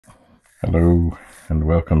Hello and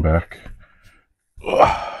welcome back.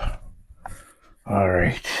 Ugh. All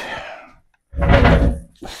right.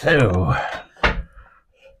 So,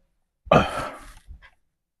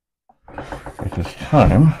 it is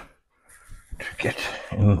time to get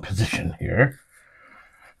in position here.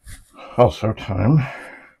 Also time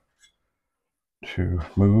to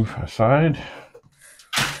move aside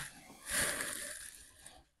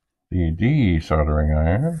the de-soldering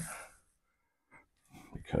iron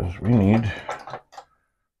because we need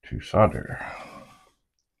to solder.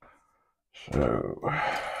 So,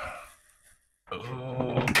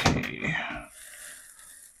 okay.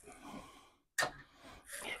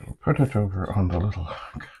 So put it over on the little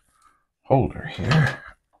holder here,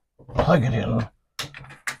 plug it in,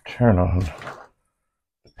 turn on the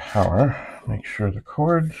power, make sure the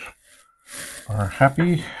cords are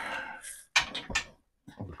happy.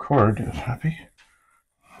 The cord is happy.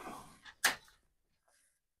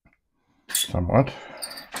 Somewhat.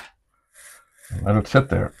 And let it sit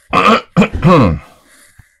there.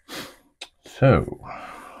 So,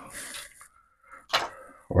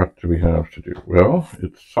 what do we have to do? Well,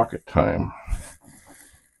 it's socket time.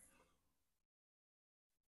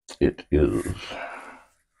 It is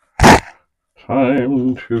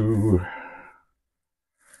time to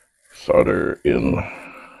solder in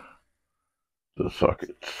the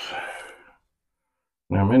sockets.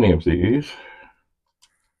 Now, many of these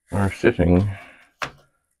are sitting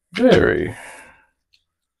very,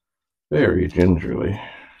 very gingerly.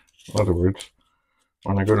 In other words,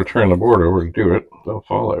 when I go to turn the board over to do it, they'll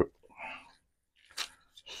fall out.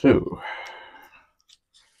 So,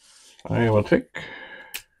 I will take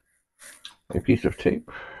a piece of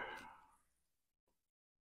tape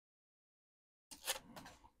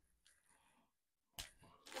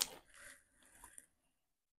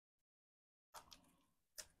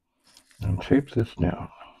and tape this down.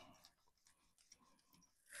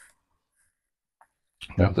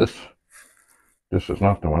 Now this is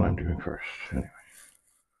not the one I'm doing first, anyway,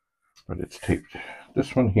 but it's taped.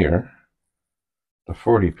 This one here, the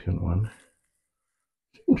 40-pin one,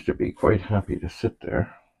 seems to be quite happy to sit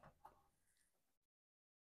there.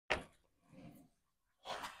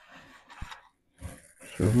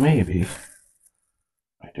 So maybe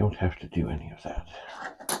I don't have to do any of that.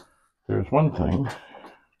 There's one thing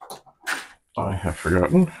I have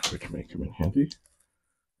forgotten, which may come in handy.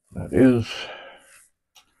 That is,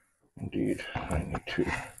 indeed, I need to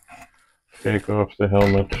take off the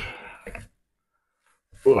helmet,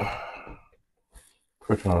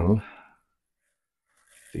 put on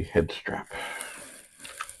the head strap.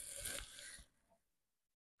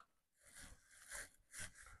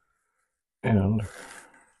 And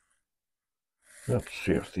let's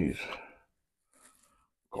see if these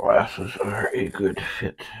glasses are a good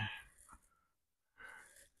fit.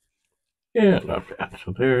 Yeah, not bad.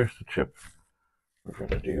 So there's the chip we're going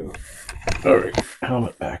to do. Alright,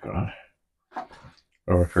 helmet back on.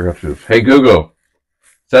 Oh, I forgot to do this. Hey Google,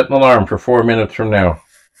 set an alarm for 4 minutes from now.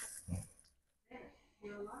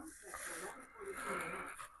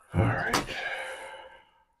 Alright.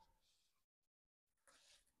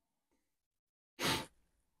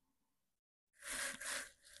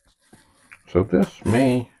 So this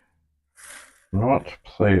may not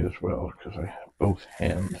play as well because I have both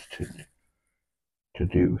hands to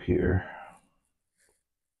do here.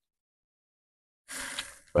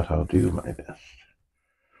 But I'll do my best.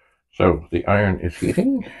 So the iron is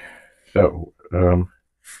heating. So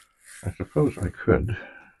I suppose I could.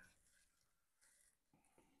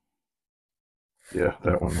 Yeah,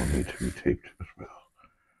 that one will need to be taped as well.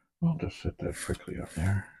 I'll just set that quickly up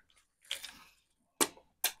there.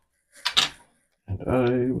 And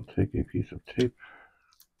I will take a piece of tape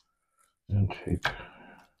and tape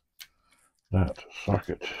that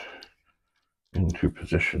socket into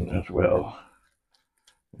position as well.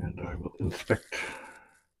 And I will inspect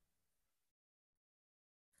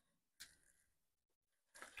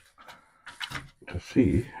to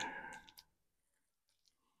see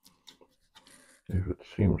if it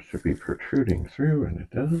seems to be protruding through, and it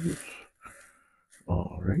does.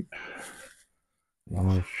 All right. Now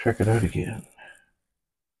let's check it out again.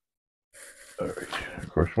 All right. Of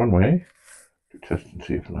course, one way to test and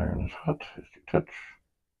see if an iron is hot is to touch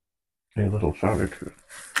a little solder to it.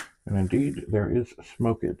 And indeed, there is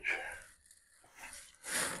smokage.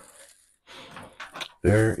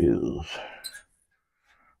 There is.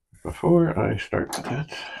 Before I start with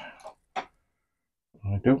that,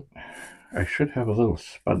 I should have a little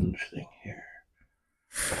sponge thing here,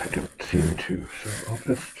 but I don't seem to, so I'll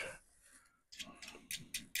just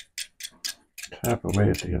tap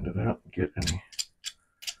away at the end of that and get any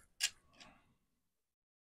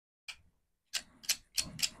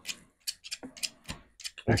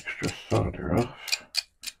extra solder off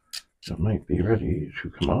that might be ready to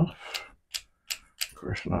come off. Of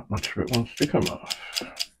course, not much of it wants to come off.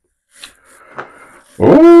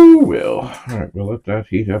 Oh, well. All right, we'll let that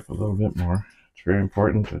heat up a little bit more. It's very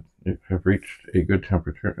important that it have reached a good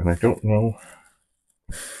temperature, and I don't know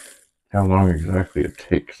how long exactly it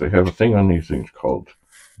takes. They have a thing on these things called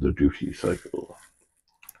the duty cycle,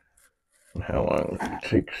 and how long it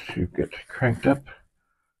takes to get cranked up,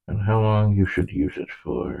 and how long you should use it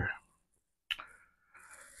for.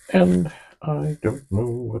 And I don't know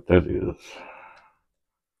what that is.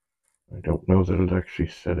 I don't know that it actually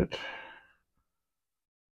said it.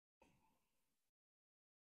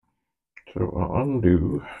 So I'll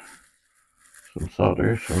undo some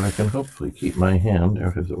solder so I can hopefully keep my hand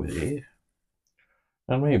out of the way.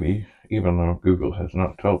 And maybe, even though Google has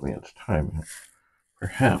not told me it's time yet,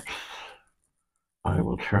 perhaps I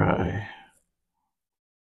will try.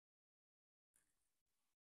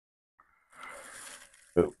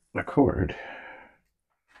 Oh, the cord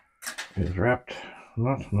is wrapped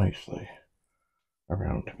not nicely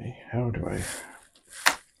around me. How do I?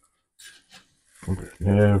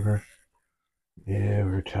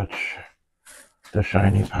 Never touch the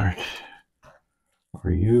shiny part,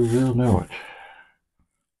 or you will know it.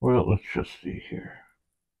 Well, let's just see here.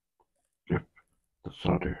 Yep, the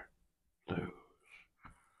solder flows.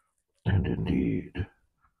 And indeed,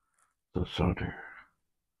 the solder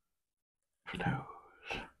flows.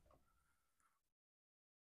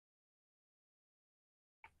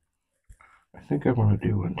 I think I want to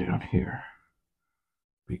do one down here,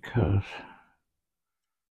 because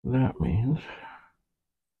that means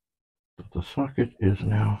that the socket is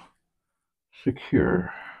now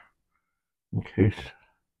secure, in case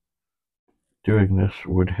doing this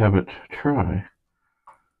would have it try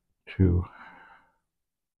to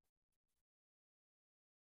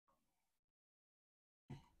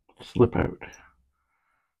slip out.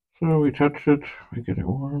 So we touch it, we get it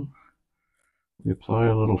warm, we apply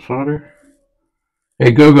a little solder.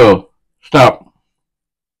 Hey Google, stop!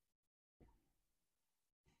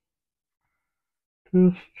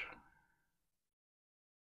 Just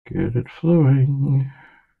get it flowing.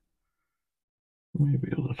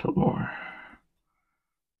 Maybe a little more.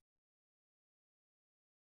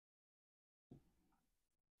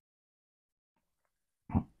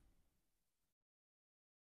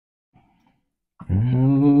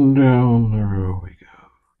 And down the row we go.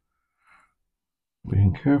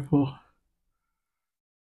 Being careful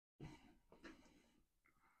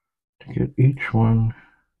to get each one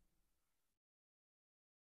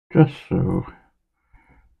just so,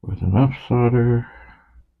 with enough solder,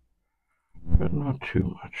 but not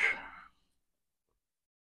too much.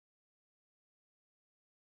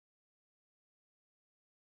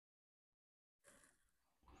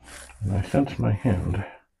 And I sense my hand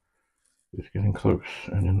is getting close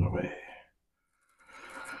and in the way.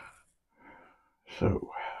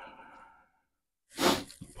 So,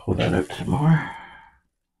 pull that out some more.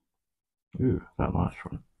 Ooh, that last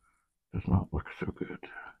one does not look so good.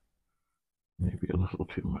 Maybe a little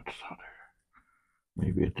too much solder.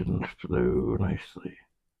 Maybe it didn't flow nicely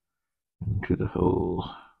into the hole.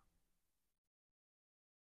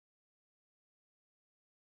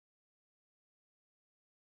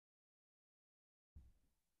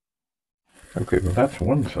 Okay, well that's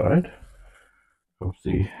one side of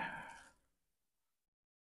the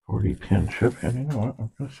 40-pin chip, and you know what,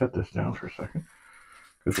 I'm going to set this down for a second,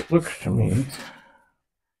 because it looks to me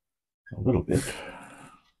a little bit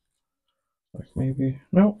like maybe,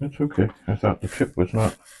 no, it's okay. I thought the chip was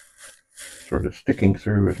not sort of sticking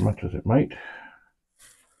through as much as it might,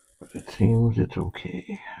 but it seems it's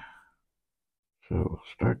okay. So we'll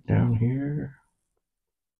start down here.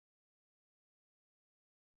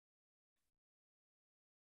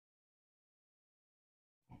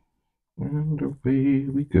 And away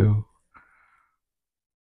we go.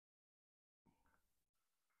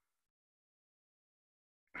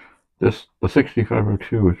 The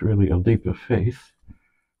 6502 is really a leap of faith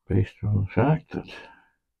based on the fact that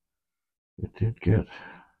it did get,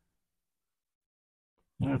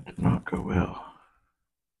 that did not go well.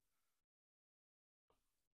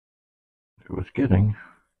 It was getting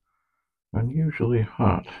unusually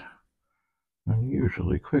hot,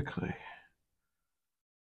 unusually quickly.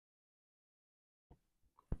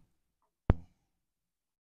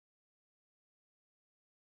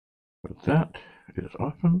 But that is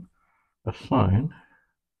often a sign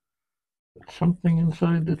that something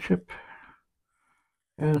inside the chip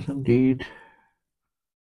has indeed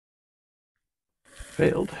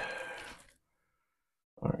failed.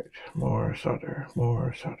 All right, more solder,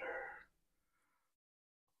 more solder.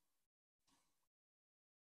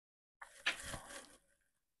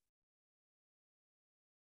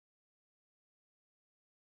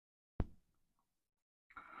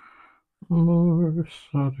 more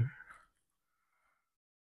solder.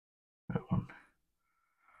 That one.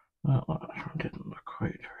 That last one didn't look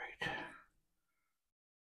quite right.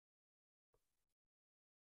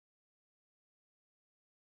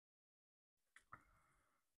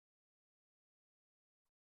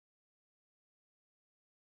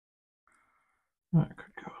 That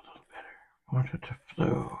could go a little better. I want it to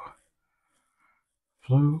flow.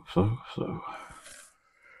 Flow, flow, flow.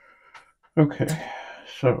 Okay,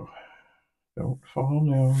 so don't fall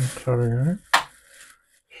down, sorry.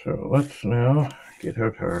 So let's now get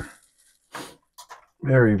out our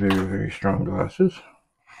very, very, very strong glasses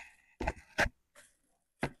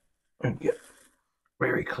and get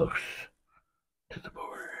very close to the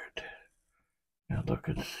board. Now look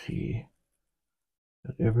and see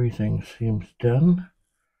that everything seems done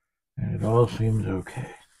and it all seems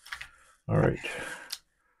okay. All right,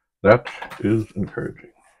 that is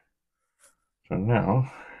encouraging. So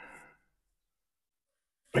now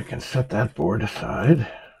I can set that board aside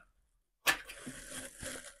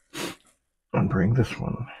and bring this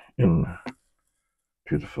one in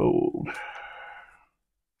to the fold.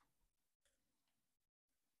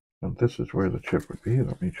 And this is where the chip would be.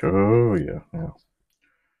 Let me show. Oh yeah, now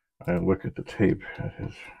I look at the tape. It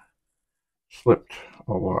has slipped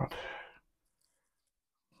a lot.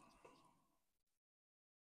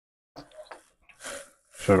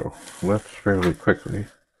 So let's fairly quickly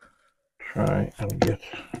try and get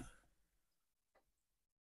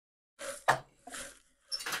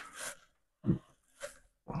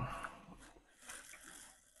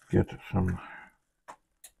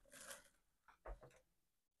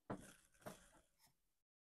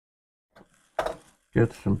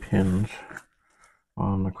some pins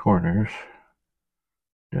on the corners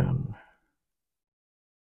done.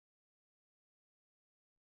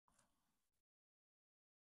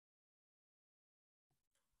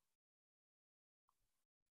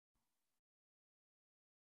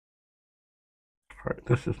 All right,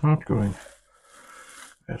 this is not going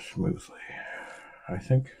as smoothly. I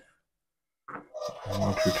think I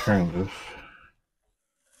want to turn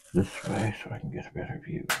this way so I can get a better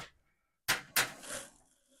view.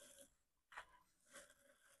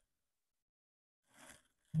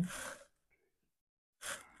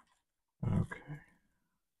 Okay.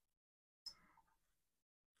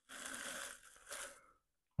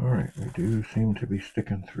 All right, we do seem to be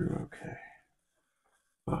sticking through okay.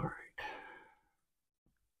 All right.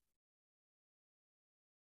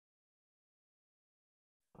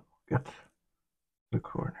 Get the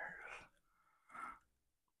corners.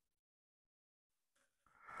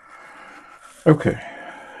 Okay,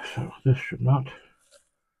 so this should not.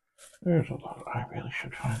 There's a lot. I really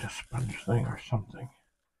should find a sponge thing or something.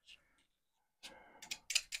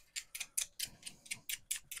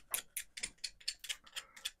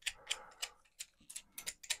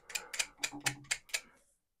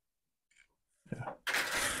 Yeah.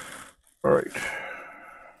 All right.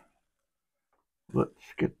 Let's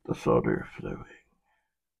get the solder flowing.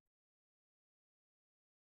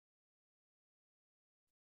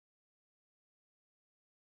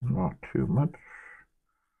 Not too much.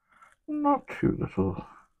 Not too little.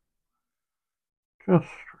 Just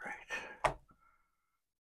right.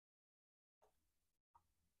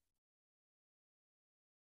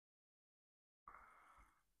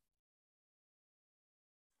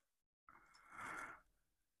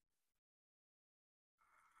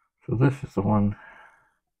 So this is the one,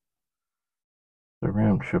 the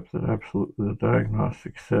RAM chip that absolutely the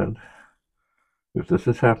diagnostics said, if this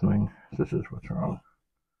is happening, this is what's wrong.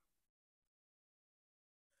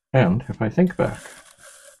 And if I think back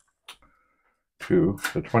to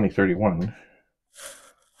the 2031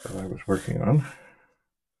 that I was working on,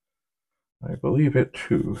 I believe it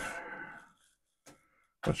too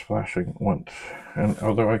was flashing once. And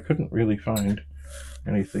although I couldn't really find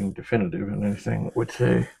anything definitive and anything that would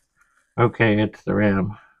say, okay, it's the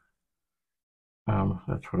RAM,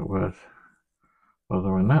 that's what it was.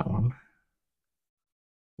 Although in that one,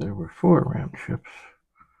 there were 4 RAM chips,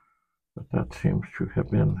 but that seems to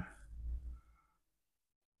have been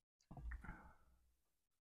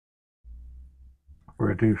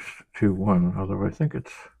reduced to 1, although I think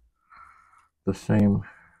it's the same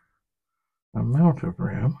amount of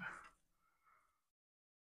RAM.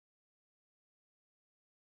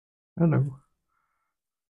 Hello.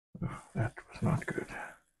 Oh, that was not good.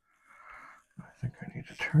 I think I need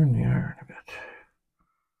to turn the iron a bit.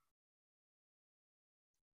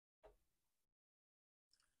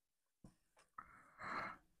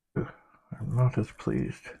 Ugh, I'm not as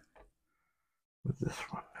pleased with this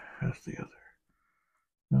one as the other.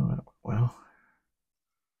 No, well,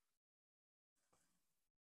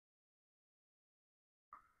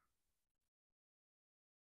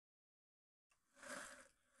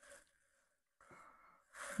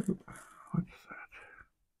 What's that?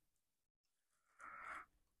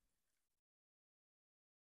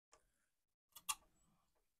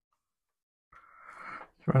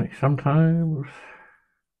 It's funny, sometimes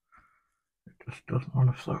it just doesn't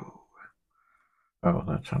want to flow. Oh,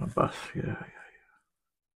 that's on a bus. Yeah.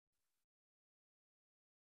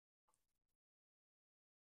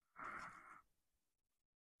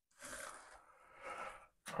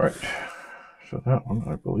 All right, so that one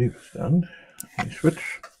I believe is done. Let me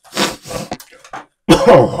switch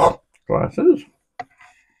glasses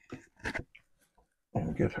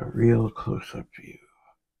and get a real close-up view.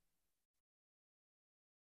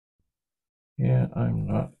 Yeah, I'm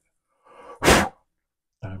not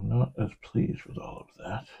as pleased with all of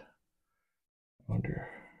that. I wonder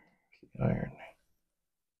if the iron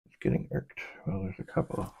is getting irked. Well, there's a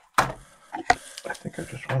couple I think I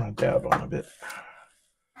just want to dab on a bit.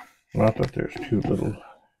 Not that there's too little.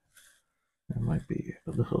 There might be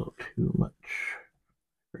a little too much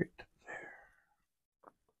right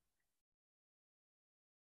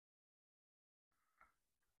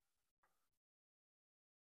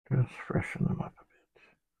there. Just freshen them up a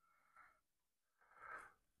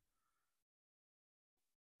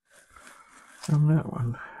bit. And that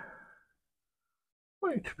one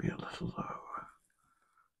might be a little low.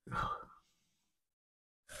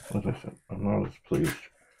 As I said, I'm not as pleased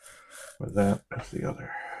with that as the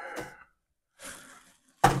other.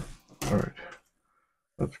 Alright,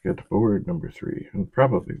 let's get to board number 3, and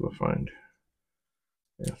probably we'll find,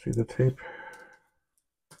 yeah, see the tape?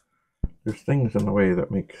 There's things in the way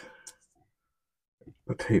that make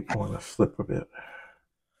the tape want to slip a bit,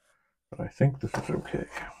 but I think this is okay.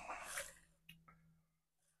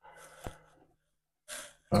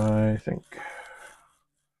 I think.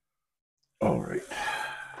 Alright,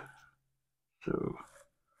 so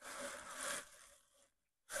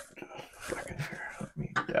just a second here, let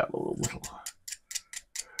me dabble a little.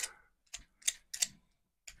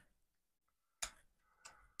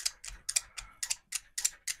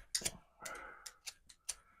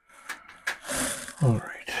 All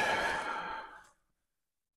right.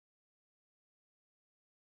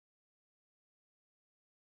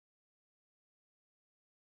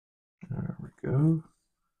 There we go.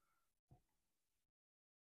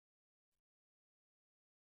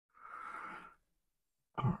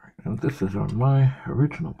 All right, and this is on my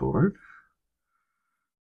original board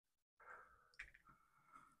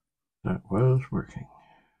that was working.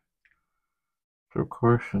 So of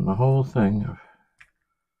course, in the whole thing of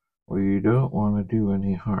we don't want to do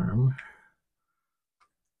any harm,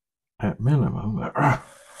 at minimum, I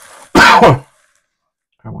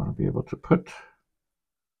want to be able to put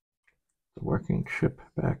the working chip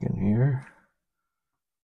back in here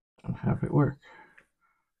and have it work.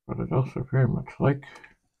 But I'd also very much like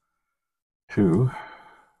to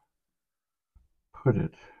put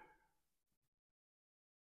it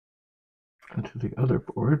into the other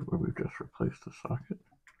board where we've just replaced the socket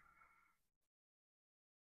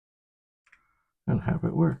and have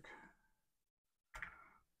it work.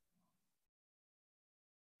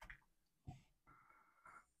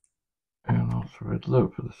 And also I'd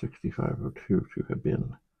love for the 6502 to have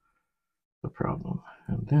been the problem.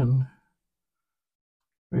 And then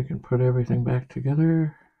we can put everything back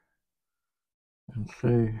together and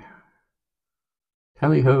say,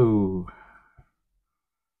 tally-ho!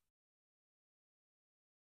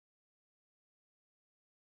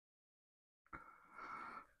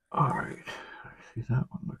 Alright, I see that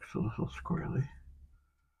one looks a little squirrely.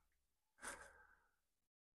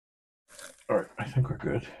 Alright, I think we're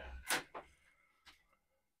good.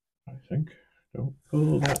 I think. Don't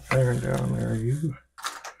pull that iron down there, you.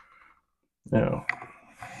 Now,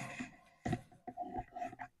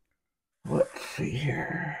 let's see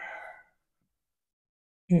here.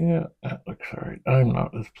 Yeah, that looks alright. I'm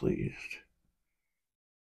not as pleased.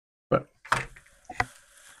 But,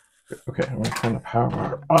 okay, I'm going to turn the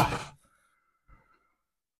power off.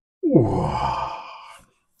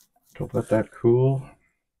 To let that cool.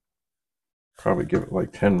 Probably give it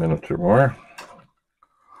like 10 minutes or more.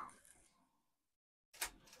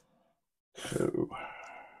 So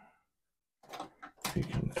you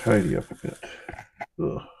can tidy up a bit.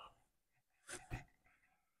 Ugh.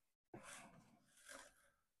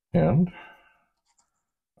 And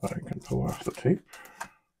I can pull off the tape.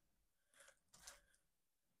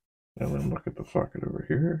 And then look at the socket over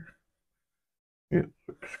here. It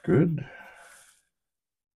looks good.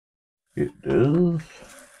 It does.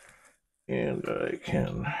 And I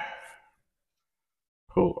can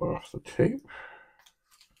pull off the tape.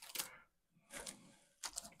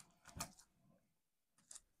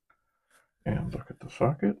 And look at the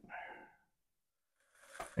socket.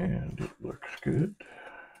 And it looks good.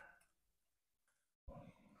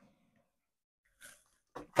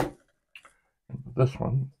 And with this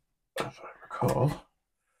one, as I recall,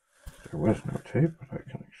 there was no tape, but I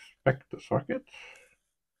can inspect the socket,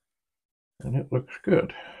 and it looks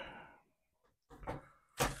good.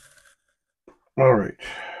 All right.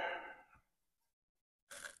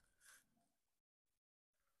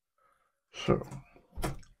 So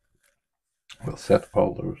we'll set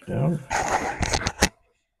all those down.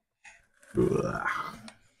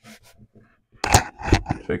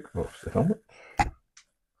 Take off the helmet.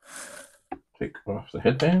 Take off the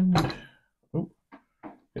headband. Oh,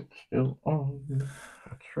 it's still on.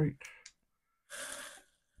 That's right.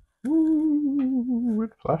 Ooh,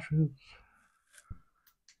 it flashes.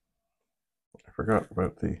 I forgot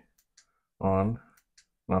about the on.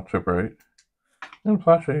 Not so bright. And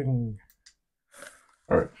flashing.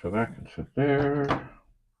 Alright, so that can sit there.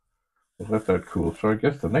 We'll let that cool. So I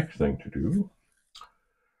guess the next thing to do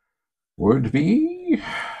would be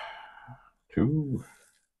to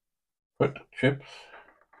put chips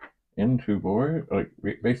into board, like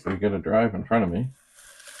basically get a drive in front of me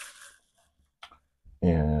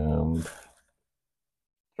and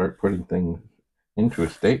start putting things into a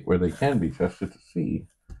state where they can be tested to see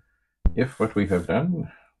if what we have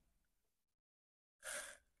done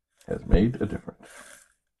has made a difference.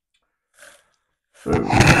 So,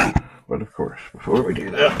 but of course, before we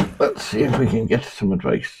do that, let's see if we can get some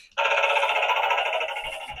advice.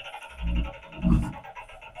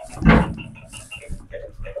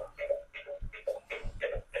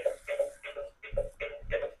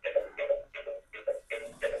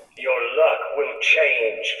 Your luck will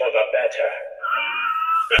change for the better.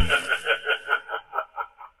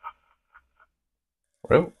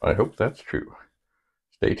 Well, I hope that's true.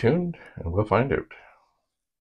 Stay tuned and we'll find out.